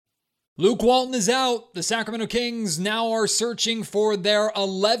Luke Walton is out. The Sacramento Kings now are searching for their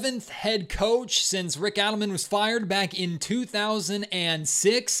 11th head coach since Rick Adelman was fired back in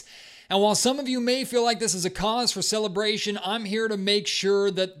 2006. And while some of you may feel like this is a cause for celebration, I'm here to make sure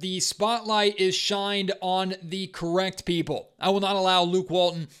that the spotlight is shined on the correct people. I will not allow Luke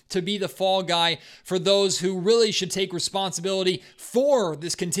Walton to be the fall guy for those who really should take responsibility for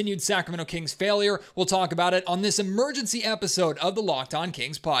this continued Sacramento Kings failure. We'll talk about it on this emergency episode of the Locked On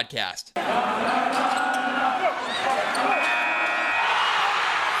Kings podcast.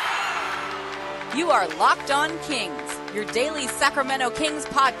 You are Locked On Kings, your daily Sacramento Kings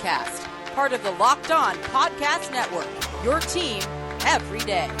podcast, part of the Locked On Podcast Network, your team every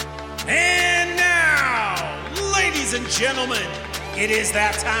day. And now, ladies and gentlemen, it is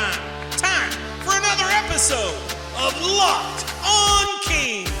that time for another episode of Locked On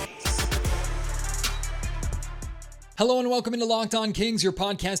Kings. Hello and welcome into Locked On Kings, your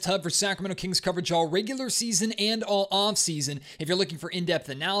podcast hub for Sacramento Kings coverage all regular season and all off season. If you're looking for in-depth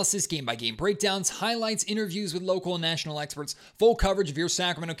analysis, game-by-game breakdowns, highlights, interviews with local and national experts, full coverage of your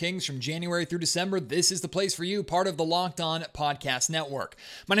Sacramento Kings from January through December, this is the place for you, part of the Locked On Podcast Network.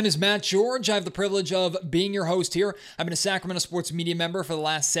 My name is Matt George. I have the privilege of being your host here. I've been a Sacramento sports media member for the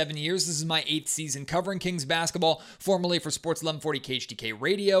last 7 years. This is my 8th season covering Kings basketball, formerly for Sports 1140 KHTK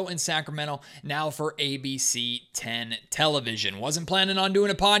Radio in Sacramento, now for ABC 10 television. Wasn't planning on doing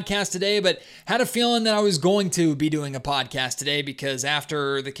a podcast today, but had a feeling that I was going to be doing a podcast today because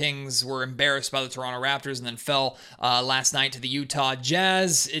after the Kings were embarrassed by the Toronto Raptors and then fell last night to the Utah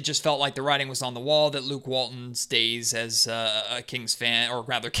Jazz, it just felt like the writing was on the wall that Luke Walton's days as a Kings fan, or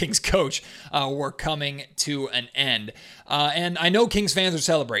rather Kings coach, were coming to an end. And I know Kings fans are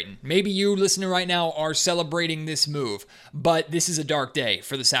celebrating. Maybe you listening right now are celebrating this move, but this is a dark day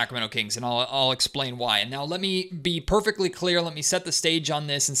for the Sacramento Kings, and I'll explain why. And now let me be perfectly clear. Let me set the stage on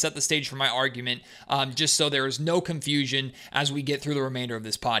this and set the stage for my argument, just so there is no confusion as we get through the remainder of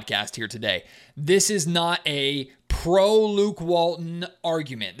this podcast here today. This is not a pro-Luke Walton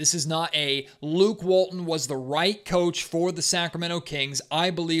argument. This is not a Luke Walton was the right coach for the Sacramento Kings. I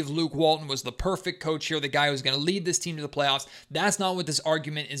believe Luke Walton was the perfect coach here, the guy who's going to lead this team to the playoffs. That's not what this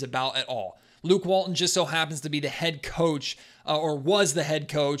argument is about at all. Luke Walton just so happens to be the head coach, or was the head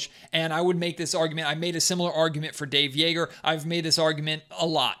coach, and I would make this argument. I made a similar argument for Dave Yeager. I've made this argument a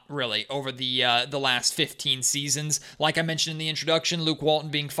lot, really, over the last 15 seasons. Like I mentioned in the introduction, Luke Walton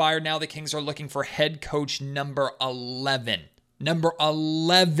being fired. Now the Kings are looking for head coach number 11. Number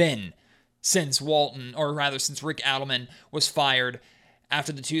 11 since Walton, or rather since Rick Adelman was fired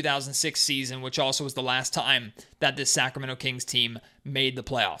after the 2006 season, which also was the last time that this Sacramento Kings team made the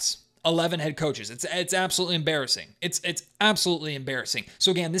playoffs. 11 head coaches. It's absolutely embarrassing. It's absolutely embarrassing.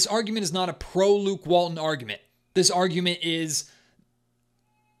 So again, this argument is not a pro-Luke Walton argument. This argument is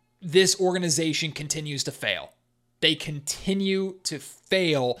this organization continues to fail. They continue to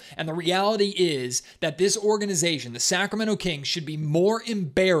fail. And the reality is that this organization, the Sacramento Kings, should be more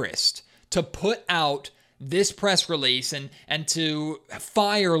embarrassed to put out this press release and to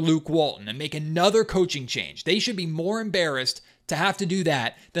fire Luke Walton and make another coaching change. They should be more embarrassed to have to do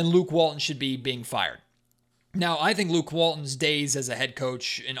that than Luke Walton should be being fired. Now, I think Luke Walton's days as a head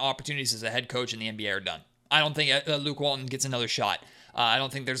coach and opportunities as a head coach in the NBA are done. I don't think Luke Walton gets another shot. I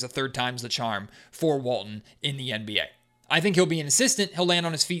don't think there's a third time's the charm for Walton in the NBA. I think he'll be an assistant. He'll land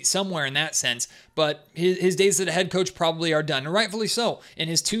on his feet somewhere in that sense, but his days as a head coach probably are done, and rightfully so. In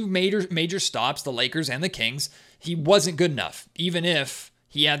his two major stops, the Lakers and the Kings, he wasn't good enough, even if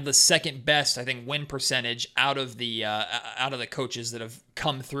he had the second best, I think, win percentage out of the coaches that have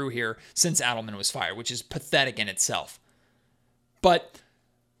come through here since Adelman was fired, which is pathetic in itself. But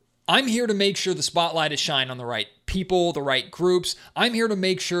I'm here to make sure the spotlight is shined on the right people, the right groups. I'm here to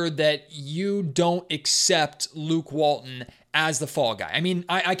make sure that you don't accept Luke Walton as the fall guy. I mean,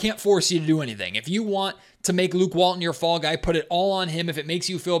 I can't force you to do anything. If you want to make Luke Walton your fall guy, put it all on him if it makes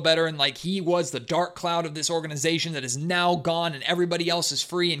you feel better and like he was the dark cloud of this organization that is now gone and everybody else is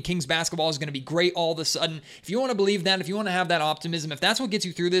free and Kings basketball is going to be great all of a sudden. If you want to believe that, if you want to have that optimism, if that's what gets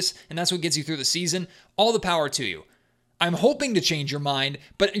you through this and that's what gets you through the season, all the power to you. I'm hoping to change your mind,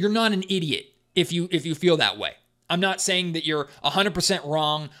 but you're not an idiot if you feel that way. I'm not saying that you're 100%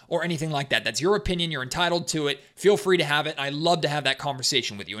 wrong or anything like that. That's your opinion. You're entitled to it. Feel free to have it. I love to have that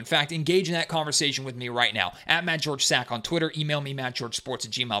conversation with you. In fact, engage in that conversation with me right now. At MattGeorgeSack on Twitter. Email me,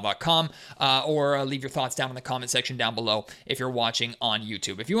 mattgeorgesports@gmail.com, or leave your thoughts down in the comment section down below if you're watching on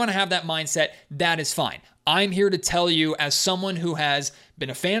YouTube. If you want to have that mindset, that is fine. I'm here to tell you, as someone who has been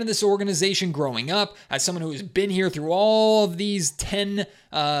a fan of this organization growing up, as someone who has been here through all of these 10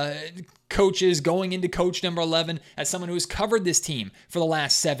 coaches going into coach number 11 as someone who has covered this team for the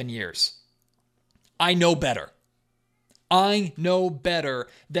last 7 years. I know better. I know better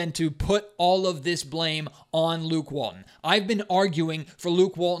than to put all of this blame on Luke Walton. I've been arguing for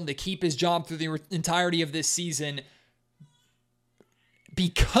Luke Walton to keep his job through the entirety of this season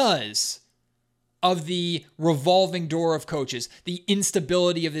because of the revolving door of coaches, the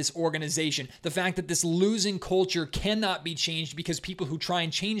instability of this organization, the fact that this losing culture cannot be changed because people who try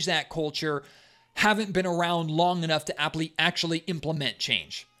and change that culture haven't been around long enough to actually implement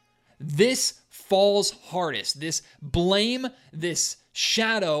change. This falls hardest. This blame, this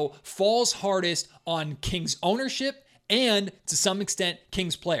shadow falls hardest on Kings ownership and, to some extent,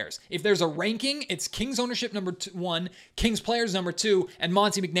 Kings players. If there's a ranking, it's Kings ownership number 1, Kings players number 2, and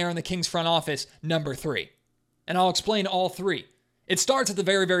Monte McNair and the Kings front office number 3. And I'll explain all 3. It starts at the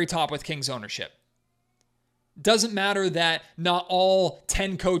very, very top with Kings ownership. Doesn't matter that not all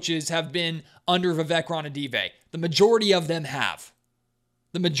 10 coaches have been under Vivek Ranadive. The majority of them have.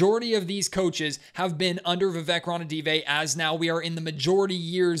 The majority of these coaches have been under Vivek Ranadive, as now we are in the majority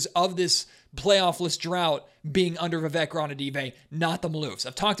years of this playoff-less drought being under Vivek Ranadive, not the Maloofs.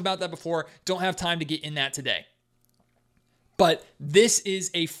 I've talked about that before. Don't have time to get in that today. But this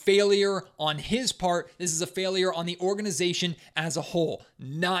is a failure on his part. This is a failure on the organization as a whole,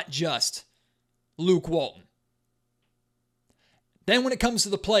 not just Luke Walton. Then when it comes to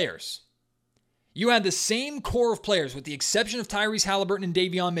the players, you had the same core of players, with the exception of Tyrese Halliburton and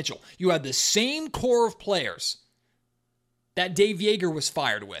Davion Mitchell. You had the same core of players that Dave Yeager was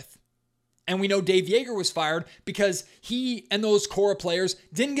fired with. And we know Dave Yeager was fired because he and those core players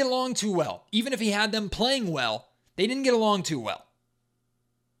didn't get along too well. Even if he had them playing well, they didn't get along too well.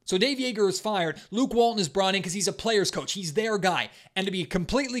 So Dave Yeager is fired. Luke Walton is brought in because he's a player's coach. He's their guy. And to be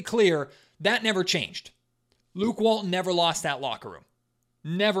completely clear, that never changed. Luke Walton never lost that locker room.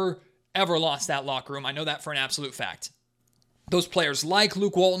 Never ever lost that locker room. I know that for an absolute fact. Those players like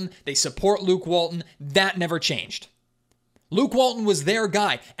Luke Walton. They support Luke Walton. That never changed. Luke Walton was their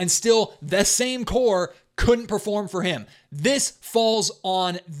guy, and still the same core couldn't perform for him. This falls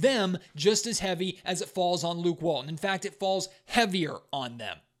on them just as heavy as it falls on Luke Walton. In fact, it falls heavier on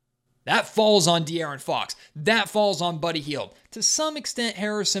them. That falls on De'Aaron Fox. That falls on Buddy Hield. To some extent,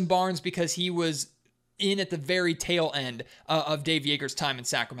 Harrison Barnes, because he was in at the very tail end of Dave Yeager's time in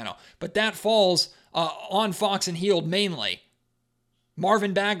Sacramento. But that falls on Fox and Hield mainly.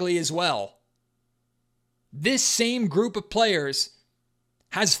 Marvin Bagley as well. This same group of players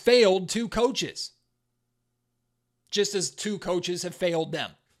has failed 2 coaches, just as 2 coaches have failed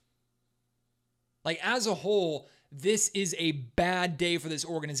them. Like, as a whole, this is a bad day for this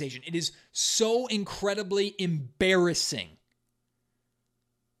organization. It is so incredibly embarrassing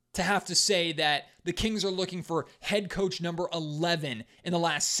to have to say that the Kings are looking for head coach number 11 in the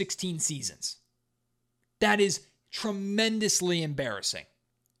last 16 seasons. That is tremendously embarrassing.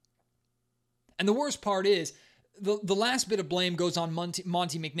 And the worst part is, the last bit of blame goes on Monte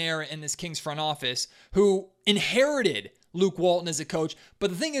McNair and this Kings front office, who inherited Luke Walton as a coach. But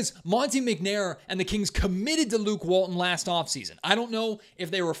the thing is, Monte McNair and the Kings committed to Luke Walton last offseason. I don't know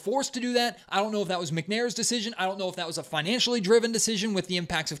if they were forced to do that. I don't know if that was McNair's decision. I don't know if that was a financially driven decision with the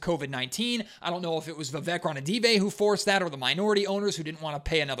impacts of COVID-19. I don't know if it was Vivek Ranadive who forced that, or the minority owners who didn't want to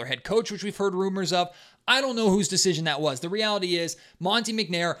pay another head coach, which we've heard rumors of. I don't know whose decision that was. The reality is, Monte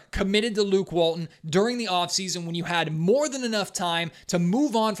McNair committed to Luke Walton during the offseason when you had more than enough time to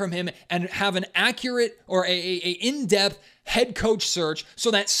move on from him and have an accurate or a in-depth head coach search, so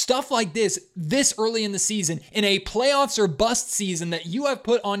that stuff like this early in the season, in a playoffs or bust season that you have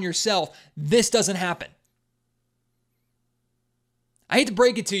put on yourself, this doesn't happen. I hate to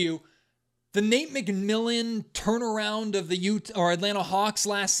break it to you, the Nate McMillan turnaround of the Atlanta Hawks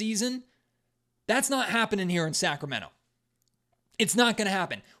last season, that's not happening here in Sacramento. It's not going to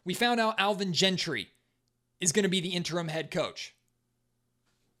happen. We found out Alvin Gentry is going to be the interim head coach.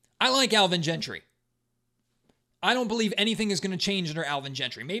 I like Alvin Gentry. I don't believe anything is going to change under Alvin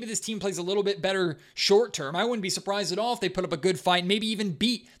Gentry. Maybe this team plays a little bit better short term. I wouldn't be surprised at all if they put up a good fight, maybe even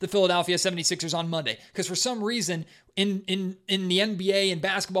beat the Philadelphia 76ers on Monday. Because for some reason, in the NBA and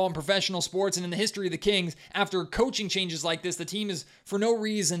basketball and professional sports and in the history of the Kings, after coaching changes like this, the team is for no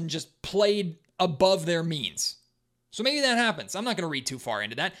reason just played above their means. So maybe that happens. I'm not going to read too far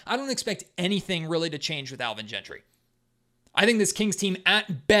into that. I don't expect anything really to change with Alvin Gentry. I think this Kings team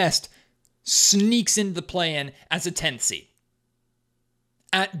at best sneaks into the play-in as a 10th seed.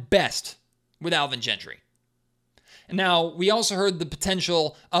 At best, with Alvin Gentry. And now, we also heard the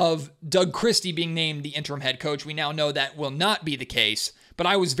potential of Doug Christie being named the interim head coach. We now know that will not be the case, but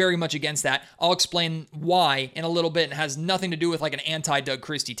I was very much against that. I'll explain why in a little bit. It has nothing to do with like an anti-Doug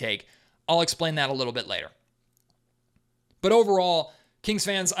Christie take. I'll explain that a little bit later. But overall, Kings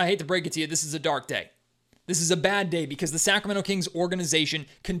fans, I hate to break it to you, this is a dark day. This is a bad day because the Sacramento Kings organization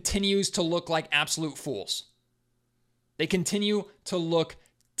continues to look like absolute fools. They continue to look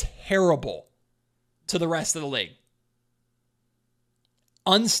terrible to the rest of the league.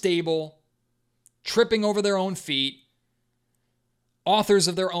 Unstable, tripping over their own feet, authors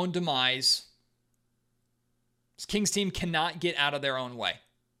of their own demise. This Kings team cannot get out of their own way.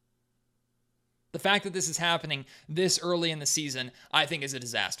 The fact that this is happening this early in the season, I think, is a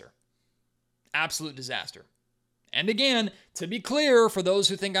disaster. Absolute disaster. And again, to be clear, for those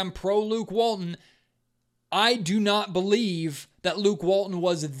who think I'm pro Luke Walton, I do not believe that Luke Walton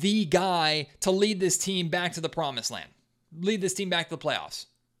was the guy to lead this team back to the promised land, lead this team back to the playoffs.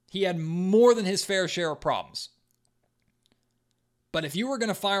 He had more than his fair share of problems. But if you were going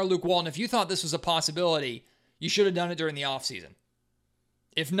to fire Luke Walton, if you thought this was a possibility, you should have done it during the offseason.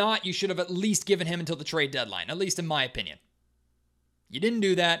 If not, you should have at least given him until the trade deadline, at least in my opinion. You didn't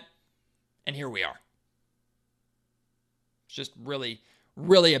do that, and here we are. It's just really,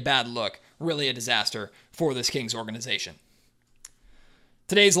 really a bad look, really a disaster for this Kings organization.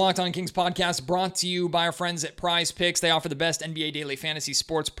 Today's Locked On Kings podcast brought to you by our friends at Prize Picks. They offer the best NBA daily fantasy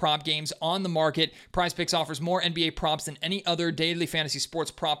sports prop games on the market. Prize Picks offers more NBA props than any other daily fantasy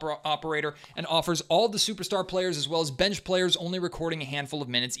sports prop operator and offers all the superstar players as well as bench players only recording a handful of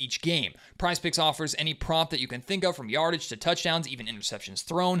minutes each game. Prize Picks offers any prop that you can think of, from yardage to touchdowns, even interceptions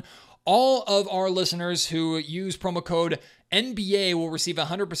thrown. All of our listeners who use promo code NBA will receive a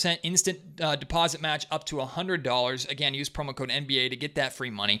 100% instant deposit match up to $100. Again, use promo code NBA to get that free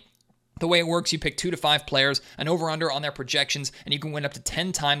money. The way it works, you pick 2 to 5 players, an over-under on their projections, and you can win up to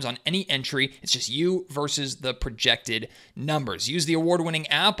 10 times on any entry. It's just you versus the projected numbers. Use the award-winning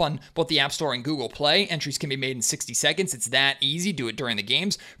app on both the App Store and Google Play. Entries can be made in 60 seconds. It's that easy. Do it during the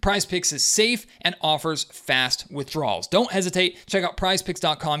games. Prize Picks is safe and offers fast withdrawals. Don't hesitate. Check out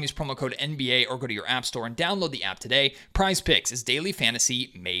prizepicks.com. Use promo code NBA or go to your App Store and download the app today. Prize Picks is daily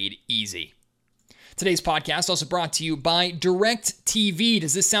fantasy made easy. Today's podcast also brought to you by DirecTV.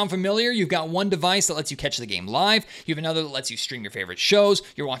 Does this sound familiar? You've got one device that lets you catch the game live. You have another that lets you stream your favorite shows.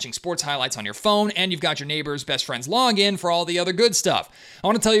 You're watching sports highlights on your phone, and you've got your neighbor's best friend's login for all the other good stuff. I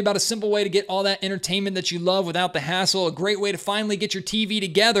want to tell you about a simple way to get all that entertainment that you love without the hassle. A great way to finally get your TV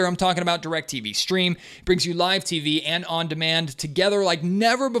together. I'm talking about DirecTV Stream. It brings you live TV and on demand together like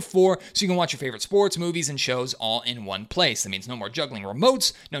never before, so you can watch your favorite sports, movies, and shows all in one place. That means no more juggling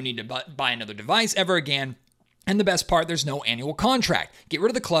remotes, no need to buy another device ever again. And the best part, there's no annual contract. Get rid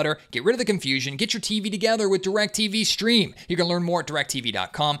of the clutter, get rid of the confusion, get your TV together with DirecTV Stream. You can learn more at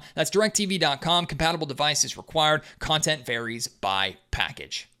DirecTV.com. That's DirecTV.com. Compatible devices required. Content varies by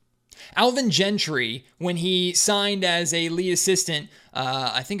package. Alvin Gentry, when he signed as a lead assistant,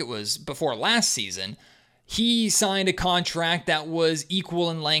 I think it was before last season, he signed a contract that was equal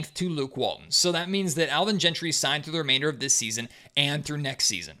in length to Luke Walton. So that means that Alvin Gentry signed through the remainder of this season and through next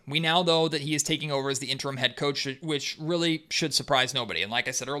season. We now know that he is taking over as the interim head coach, which really should surprise nobody. And like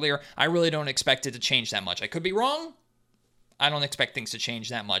I said earlier, I really don't expect it to change that much. I could be wrong. I don't expect things to change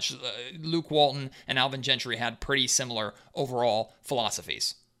that much. Luke Walton and Alvin Gentry had pretty similar overall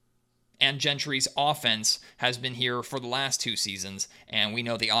philosophies. And Gentry's offense has been here for the last 2 seasons, and we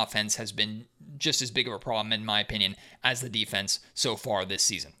know the offense has been just as big of a problem, in my opinion, as the defense so far this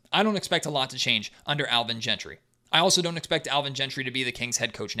season. I don't expect a lot to change under Alvin Gentry. I also don't expect Alvin Gentry to be the Kings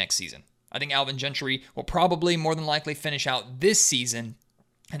head coach next season. I think Alvin Gentry will probably more than likely finish out this season,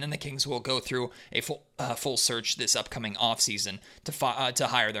 and then the Kings will go through a full search this upcoming offseason to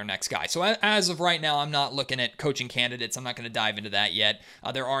hire their next guy. So as of right now, I'm not looking at coaching candidates. I'm not going to dive into that yet.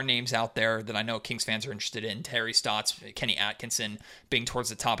 There are names out there that I know Kings fans are interested in. Terry Stotts, Kenny Atkinson being towards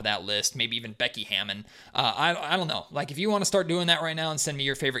the top of that list. Maybe even Becky Hammond. I don't know. Like, if you want to start doing that right now and send me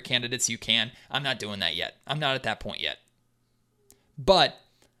your favorite candidates, you can. I'm not doing that yet. I'm not at that point yet. But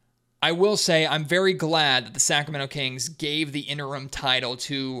I will say I'm very glad that the Sacramento Kings gave the interim title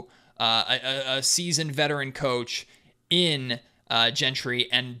to a seasoned veteran coach in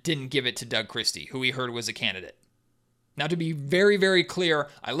Gentry and didn't give it to Doug Christie, who we heard was a candidate. Now, to be very, very clear,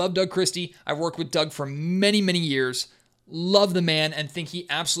 I love Doug Christie. I've worked with Doug for many, many years. Love the man and think he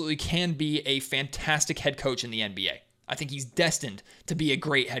absolutely can be a fantastic head coach in the NBA. I think he's destined to be a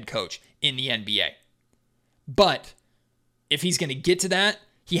great head coach in the NBA. But if he's going to get to that,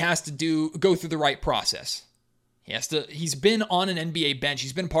 he has to go through the right process. He's been on an NBA bench.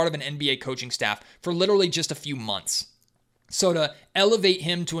 He's been part of an NBA coaching staff for literally just a few months. So to elevate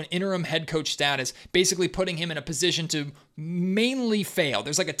him to an interim head coach status, basically putting him in a position to mainly fail.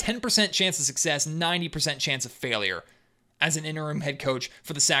 There's like a 10% chance of success, 90% chance of failure as an interim head coach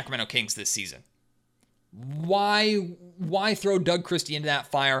for the Sacramento Kings this season. Why throw Doug Christie into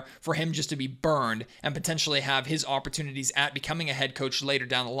that fire for him just to be burned and potentially have his opportunities at becoming a head coach later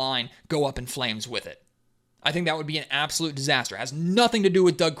down the line go up in flames with it? I think that would be an absolute disaster. It has nothing to do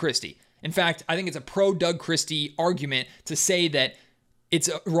with Doug Christie. In fact, I think it's a pro-Doug Christie argument to say that it's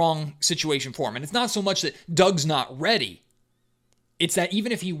a wrong situation for him. And it's not so much that Doug's not ready. It's that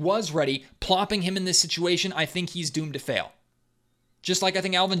even if he was ready, plopping him in this situation, I think he's doomed to fail. Just like I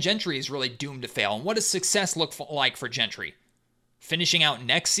think Alvin Gentry is really doomed to fail. And what does success look like for Gentry? Finishing out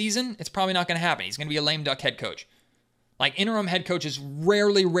next season? It's probably not going to happen. He's going to be a lame duck head coach. Like, interim head coaches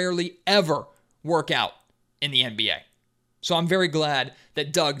rarely ever work out in the NBA. So I'm very glad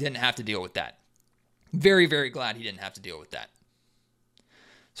that Doug didn't have to deal with that. Very glad he didn't have to deal with that.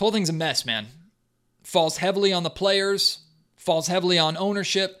 This whole thing's a mess, man. Falls heavily on the players, falls heavily on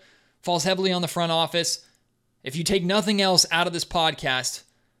ownership, falls heavily on the front office. If you take nothing else out of this podcast,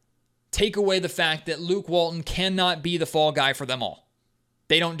 take away the fact that Luke Walton cannot be the fall guy for them all.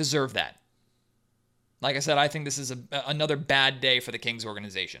 They don't deserve that. Like I said, I think this is another bad day for the Kings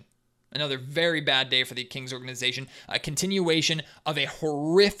organization. Another very bad day for the Kings organization. A continuation of a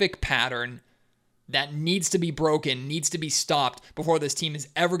horrific pattern that needs to be broken, needs to be stopped before this team is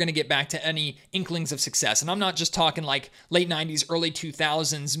ever going to get back to any inklings of success. And I'm not just talking like late 90s, early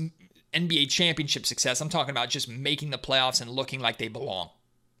 2000s NBA championship success. I'm talking about just making the playoffs and looking like they belong.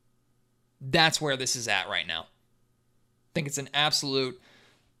 That's where this is at right now. I think it's an absolute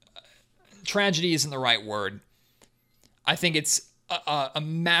tragedy isn't the right word. I think it's a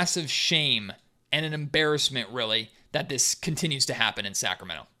massive shame and an embarrassment, really, that this continues to happen in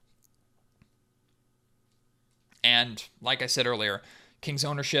Sacramento. And like I said earlier, Kings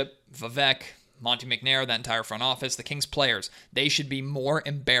ownership, Vivek, Monte McNair, that entire front office, the Kings players, they should be more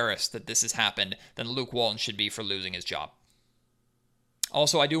embarrassed that this has happened than Luke Walton should be for losing his job.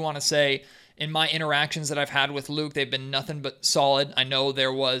 Also, I do want to say, in my interactions that I've had with Luke, they've been nothing but solid. I know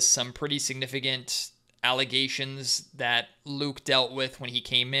there was some pretty significant allegations that Luke dealt with when he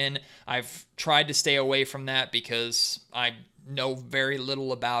came in. I've tried to stay away from that because I know very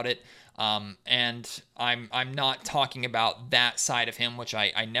little about it. And I'm not talking about that side of him, which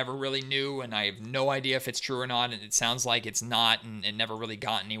I never really knew, and I have no idea if it's true or not, and it sounds like it's not, and it never really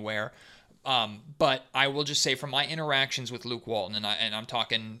got anywhere. But I will just say from my interactions with Luke Walton, and I'm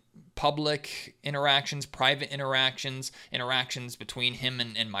talking public interactions, private interactions between him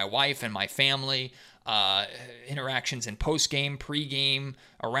and my wife and my family, interactions in post-game, pre-game,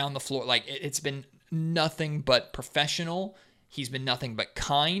 around the floor, like it's been nothing but professional. He's been nothing but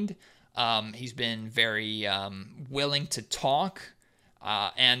kind. He's been very willing to talk,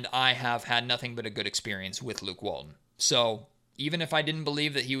 and I have had nothing but a good experience with Luke Walton. So even if I didn't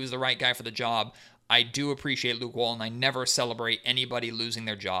believe that he was the right guy for the job, I do appreciate Luke Walton. I never celebrate anybody losing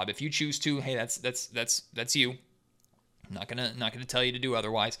their job. If you choose to, hey, that's you. I'm not gonna tell you to do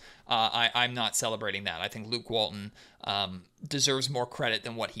otherwise. I'm not celebrating that. I think Luke Walton deserves more credit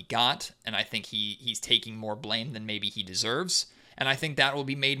than what he got, and I think he's taking more blame than maybe he deserves. And I think that will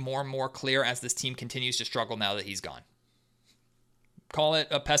be made more and more clear as this team continues to struggle now that he's gone. Call it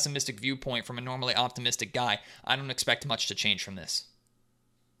a pessimistic viewpoint from a normally optimistic guy. I don't expect much to change from this.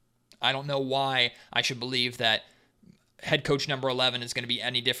 I don't know why I should believe that head coach number 11 is going to be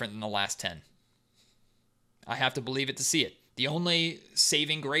any different than the last 10. I have to believe it to see it. The only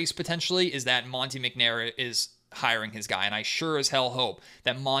saving grace potentially is that Monte McNair is hiring his guy, and I sure as hell hope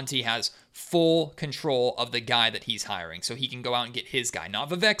that Monty has full control of the guy that he's hiring so he can go out and get his guy, not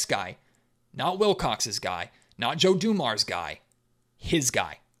Vivek's guy, not Wilcox's guy, not Joe Dumar's guy, his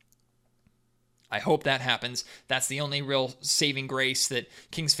guy. I hope that happens. That's the only real saving grace that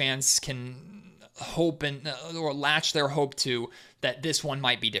Kings fans can hope and or latch their hope to, that this one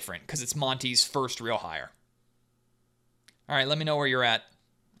might be different because it's Monty's first real hire. All right, let me know where you're at.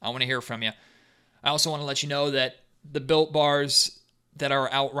 I want to hear from you. I also want to let you know that the Built Bars that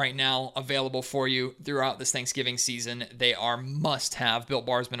are out right now, available for you throughout this Thanksgiving season, they are must-have. Built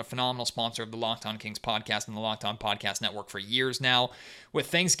Bar has been a phenomenal sponsor of the Locked On Kings podcast and the Locked On Podcast Network for years now. With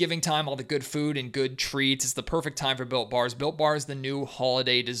Thanksgiving time, all the good food and good treats, it's the perfect time for Built Bars. Built Bar is the new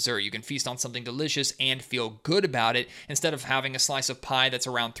holiday dessert. You can feast on something delicious and feel good about it instead of having a slice of pie that's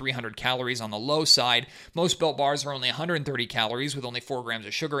around 300 calories on the low side. Most Built Bars are only 130 calories with only 4 grams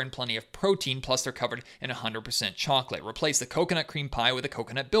of sugar and plenty of protein, plus they're covered in 100% chocolate. Replace the coconut cream pie with a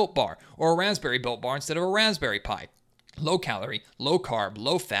coconut Built Bar or a raspberry Built Bar instead of a raspberry pie. Low calorie, low carb,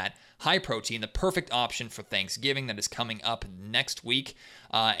 low fat, high protein, the perfect option for Thanksgiving that is coming up next week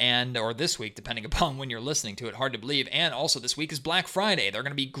or this week, depending upon when you're listening to it. Hard to believe. And also this week is Black Friday. There are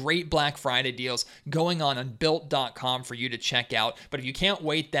going to be great Black Friday deals going on Built.com for you to check out. But if you can't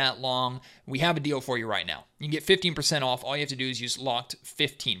wait that long, we have a deal for you right now. You can get 15% off. All you have to do is use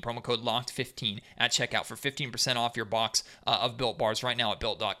LOCKED15, promo code LOCKED15 at checkout for 15% off your box of Built bars right now at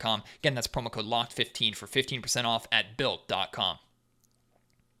Built.com. Again, that's promo code LOCKED15 for 15% off at Built.com.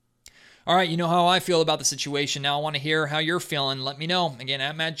 All right, you know how I feel about the situation. Now I want to hear how you're feeling. Let me know. Again,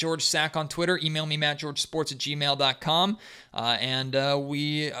 at MattGeorgeSack on Twitter. Email me, mattgeorgesports@gmail.com.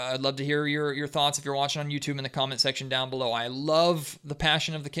 I'd love to hear your thoughts if you're watching on YouTube in the comment section down below. I love the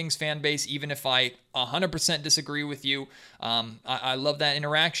passion of the Kings fan base, even if I 100% disagree with you. I love that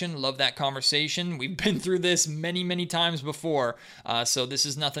interaction, love that conversation. We've been through this many, many times before, so this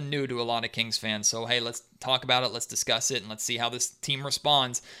is nothing new to a lot of Kings fans. So, hey, let's talk about it, let's discuss it, and let's see how this team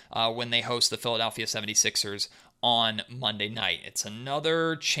responds when they host the Philadelphia 76ers on Monday night. It's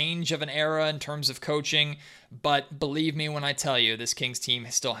another change of an era in terms of coaching, but believe me when I tell you, this Kings team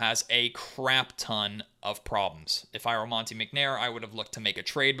still has a crap ton of problems. If I were Monty McNair, I would have looked to make a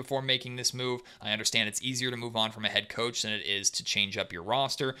trade before making this move. I understand it's easier to move on from a head coach than it is to change up your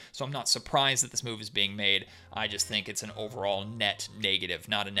roster, so I'm not surprised that this move is being made. I just think it's an overall net negative,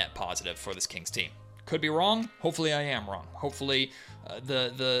 not a net positive for this Kings team. Could be wrong. Hopefully I am wrong. Hopefully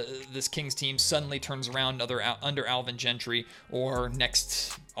this Kings team suddenly turns around under Alvin Gentry, or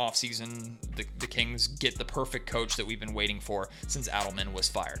next offseason the Kings get the perfect coach that we've been waiting for since Adelman was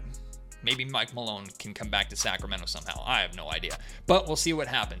fired. Maybe Mike Malone can come back to Sacramento somehow. I have no idea, but we'll see what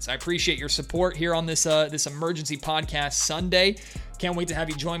happens. I appreciate your support here on this emergency podcast Sunday. Can't wait to have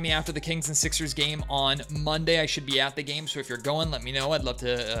you join me after the Kings and Sixers game on Monday. I should be at the game, so if you're going, let me know. I'd love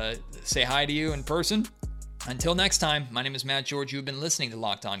to say hi to you in person. Until next time, my name is Matt George. You've been listening to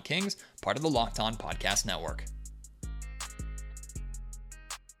Locked On Kings, part of the Locked On Podcast Network.